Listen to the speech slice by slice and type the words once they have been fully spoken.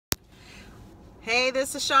Hey,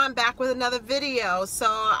 this is Sean back with another video. So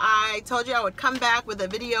I told you I would come back with a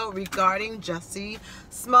video regarding Jussie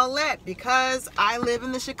Smollett because I live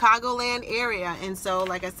in the Chicagoland area. And so,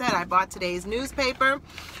 like I said, I bought today's newspaper.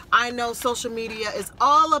 I know social media is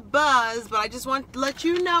all abuzz, but I just want to let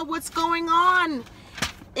you know what's going on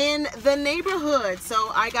in the neighborhood. So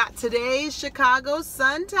I got today's Chicago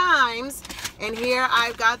Sun-Times, and here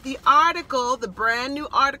I've got the article, the brand new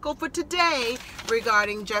article for today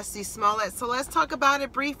regarding Jussie Smollett. So let's talk about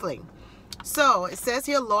it briefly. So it says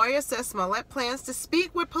here, lawyer says Smollett plans to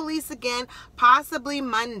speak with police again, possibly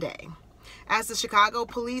Monday. As the Chicago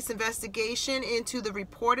police investigation into the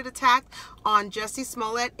reported attack on Jussie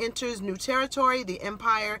Smollett enters new territory, the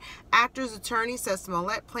Empire actor's attorney says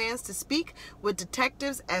Smollett plans to speak with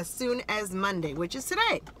detectives as soon as Monday, which is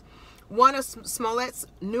today. One of Smollett's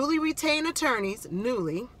newly retained attorneys,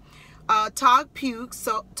 Todd Pugh,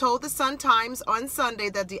 told the Sun-Times on Sunday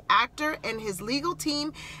that the actor and his legal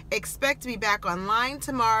team expect to be back online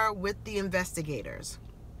tomorrow with the investigators.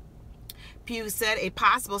 Pugh said a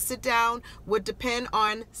possible sit-down would depend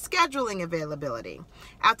on scheduling availability.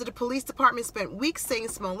 After the police department spent weeks saying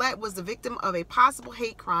Smollett was the victim of a possible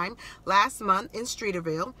hate crime last month in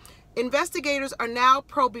Streeterville, investigators are now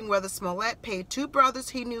probing whether Smollett paid two brothers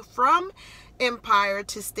he knew from Empire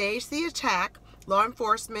to stage the attack, law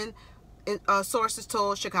enforcement sources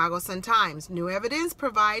told Chicago Sun-Times. New evidence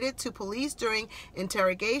provided to police during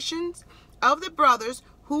interrogations of the brothers,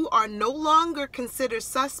 who are no longer considered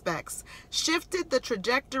suspects, shifted the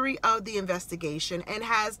trajectory of the investigation and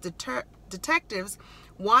has detectives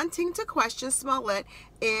wanting to question Smollett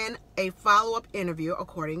in a follow-up interview,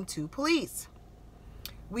 according to police.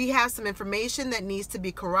 We have some information that needs to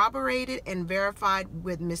be corroborated and verified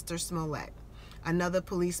with Mr. Smollett, another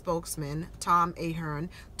police spokesman, Tom Ahern,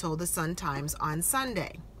 told the Sun-Times on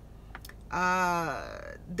Sunday. They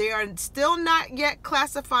are still not yet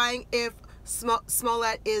classifying if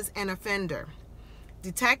Smollett is an offender.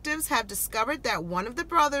 Detectives have discovered that one of the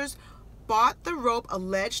brothers bought the rope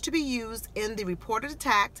alleged to be used in the reported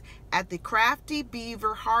attack at the Crafty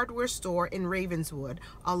Beaver hardware store in Ravenswood,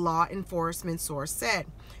 a law enforcement source said.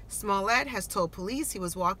 Smollett has told police he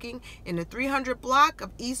was walking in the 300 block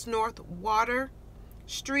of East North Water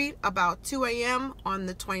Street about 2 a.m. on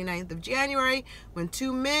the 29th of January when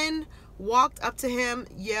two men walked up to him,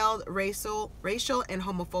 yelled racial and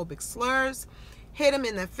homophobic slurs, hit him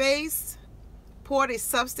in the face, poured a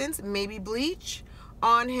substance, maybe bleach,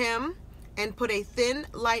 on him, and put a thin,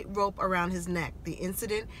 light rope around his neck. The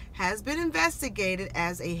incident has been investigated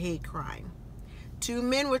as a hate crime. Two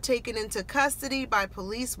men were taken into custody by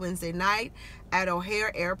police Wednesday night at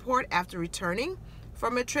O'Hare Airport after returning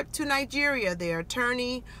from a trip to Nigeria, their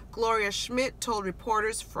attorney, Gloria Schmidt, told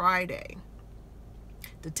reporters Friday.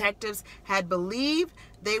 Detectives had believed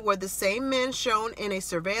they were the same men shown in a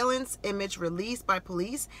surveillance image released by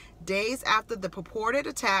police days after the purported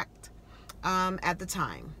attack at the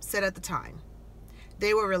time.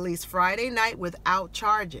 They were released Friday night without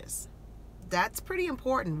charges. That's pretty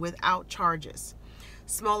important, without charges.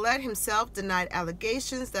 Smollett himself denied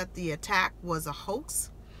allegations that the attack was a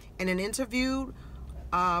hoax. In an interview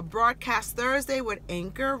broadcast Thursday with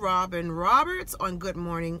anchor Robin Roberts on Good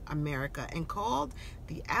Morning America, and called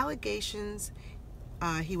the allegations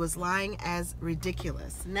he was lying as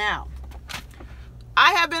ridiculous. Now,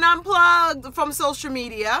 I have been unplugged from social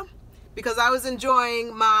media because I was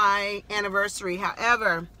enjoying my anniversary.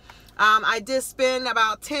 However, I did spend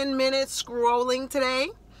about 10 minutes scrolling today,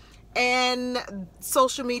 and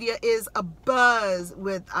social media is abuzz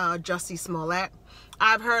with Jussie Smollett.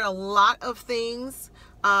 I've heard a lot of things.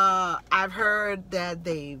 I've heard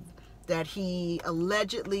that he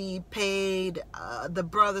allegedly paid the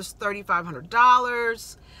brothers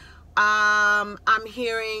 $3,500. I'm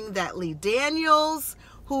hearing that Lee Daniels,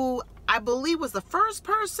 who I believe was the first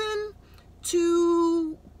person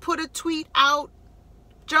to put a tweet out,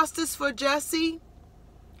 "Justice for Jussie,"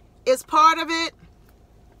 is part of it.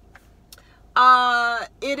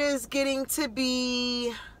 It is getting to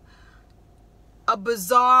be a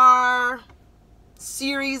bizarre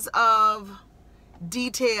series of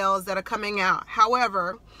details that are coming out.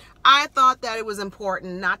 However, I thought that it was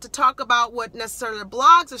important not to talk about what necessarily the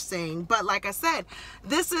blogs are saying, but like I said,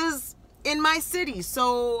 this is in my city,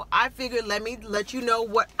 so I figured let me let you know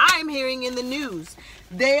what I'm hearing in the news.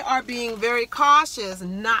 They are being very cautious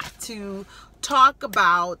not to talk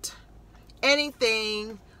about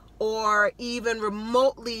anything or even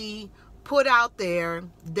remotely put out there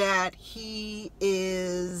that he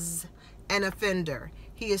is an offender.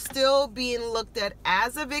 He is still being looked at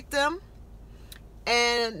as a victim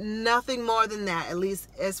and nothing more than that, at least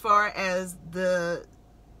as far as the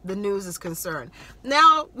the news is concerned.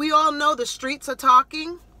 Now, we all know the streets are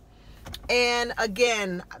talking. And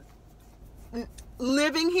again,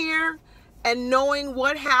 living here and knowing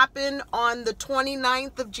what happened on the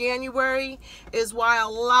 29th of January is why a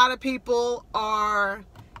lot of people are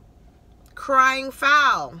crying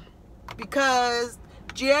foul. Because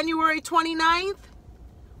January 29th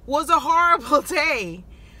was a horrible day.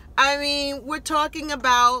 I mean, we're talking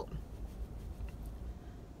about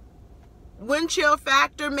wind chill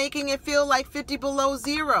factor making it feel like 50 below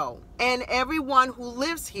zero. And everyone who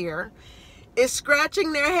lives here is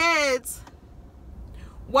scratching their heads.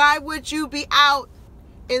 Why would you be out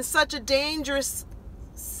in such a dangerous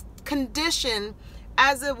condition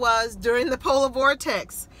as it was during the polar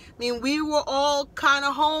vortex? I mean, we were all kind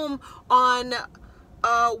of home on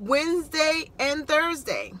Wednesday and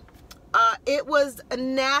Thursday. It was a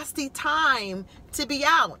nasty time to be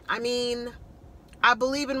out. I mean, I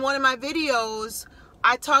believe in one of my videos,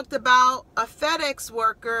 I talked about a FedEx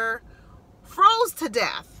worker froze to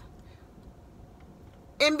death.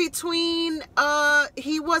 In between,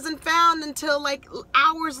 he wasn't found until like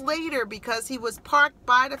hours later because he was parked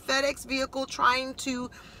by the FedEx vehicle trying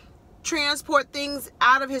to transport things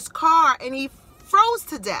out of his car, and he froze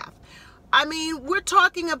to death. I mean, we're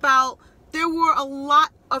talking about, there were a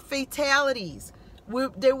lot of fatalities.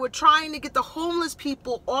 They were trying to get the homeless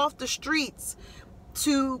people off the streets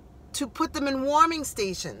to put them in warming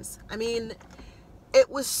stations. I mean, it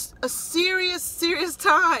was a serious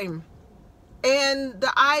time. And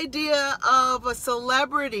the idea of a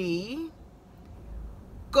celebrity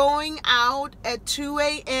going out at 2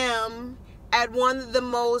 a.m. at one of the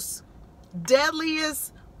most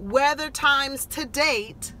deadliest weather times to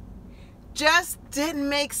date just didn't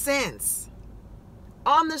make sense.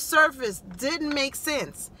 On the surface, didn't make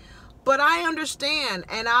sense. But I understand,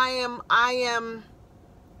 and I am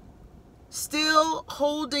still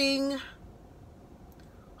holding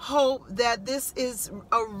hope that this is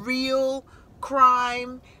a real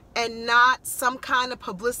crime and not some kind of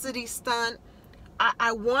publicity stunt.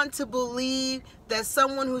 I want to believe that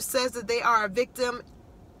someone who says that they are a victim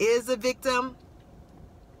is a victim,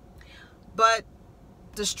 but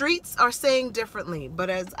the streets are saying differently.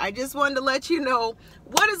 But as I just wanted to let you know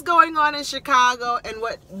what is going on in Chicago and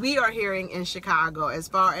what we are hearing in Chicago as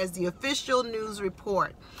far as the official news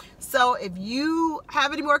report. So if you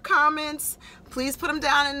have any more comments, please put them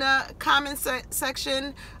down in the comment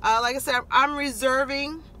section. Like I said, I'm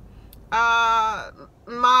reserving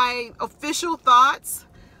my official thoughts,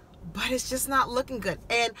 but it's just not looking good.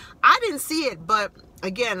 And I didn't see it, but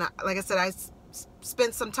again, like I said, I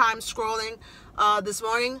spent some time scrolling this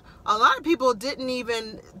morning. A lot of people didn't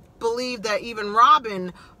even believe that even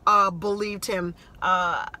Robin believed him.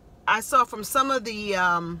 I saw from some of the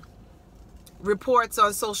reports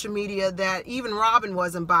on social media that even Robin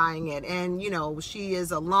wasn't buying it. And, you know, she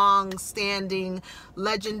is a long-standing,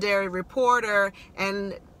 legendary reporter,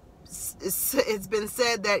 and it's been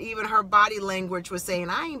said that even her body language was saying,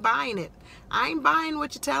 I ain't buying it. I ain't buying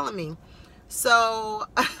what you're telling me. So,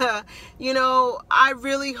 you know, I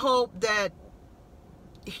really hope that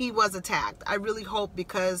he was attacked. I really hope,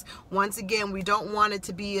 because once again, we don't want it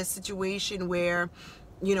to be a situation where,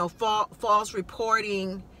 you know, false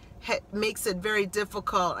reporting makes it very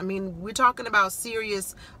difficult. I mean, we're talking about a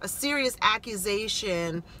serious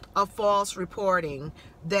accusation of false reporting,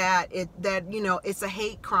 that you know, it's a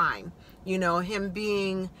hate crime. You know, him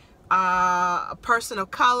being a person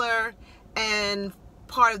of color and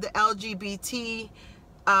part of the LGBTQ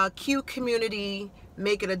community,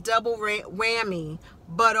 make it a double whammy.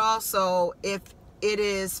 But also, if it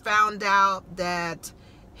is found out that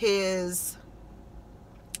his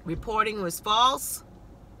reporting was false,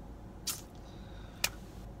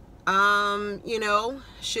 you know,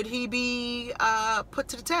 should he be put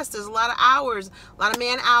to the test? There's a lot of hours, a lot of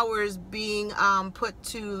man hours being put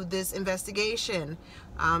to this investigation,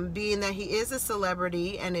 being that he is a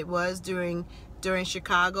celebrity and it was during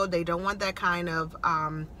Chicago. They don't want that kind of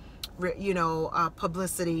you know,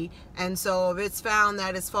 publicity. And so if it's found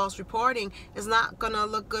that it's false reporting, it's not gonna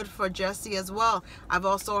look good for Jussie as well. I've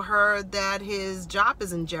also heard that his job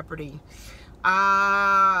is in jeopardy.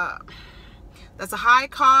 That's a high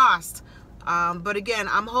cost, but again,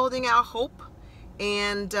 I'm holding out hope,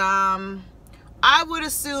 and I would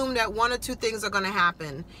assume that one or two things are going to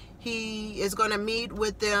happen. He is going to meet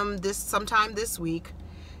with them sometime this week,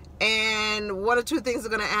 and one or two things are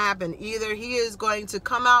going to happen. Either he is going to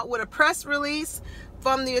come out with a press release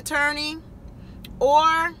from the attorney,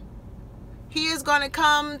 or he is going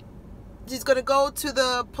to he's going to go to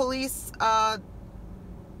the police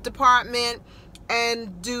department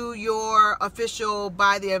and do your official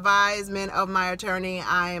by the advisement of my attorney.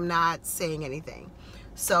 I am not saying anything.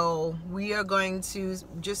 So we are going to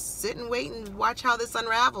just sit and wait and watch how this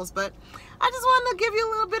unravels. But I just wanted to give you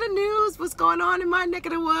a little bit of news, what's going on in my neck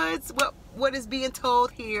of the woods, what is being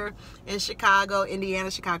told here in Chicago, Indiana,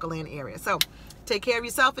 Chicagoland area. So take care of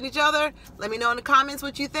yourself and each other. Let me know in the comments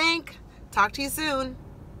what you think. Talk to you soon.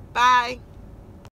 Bye.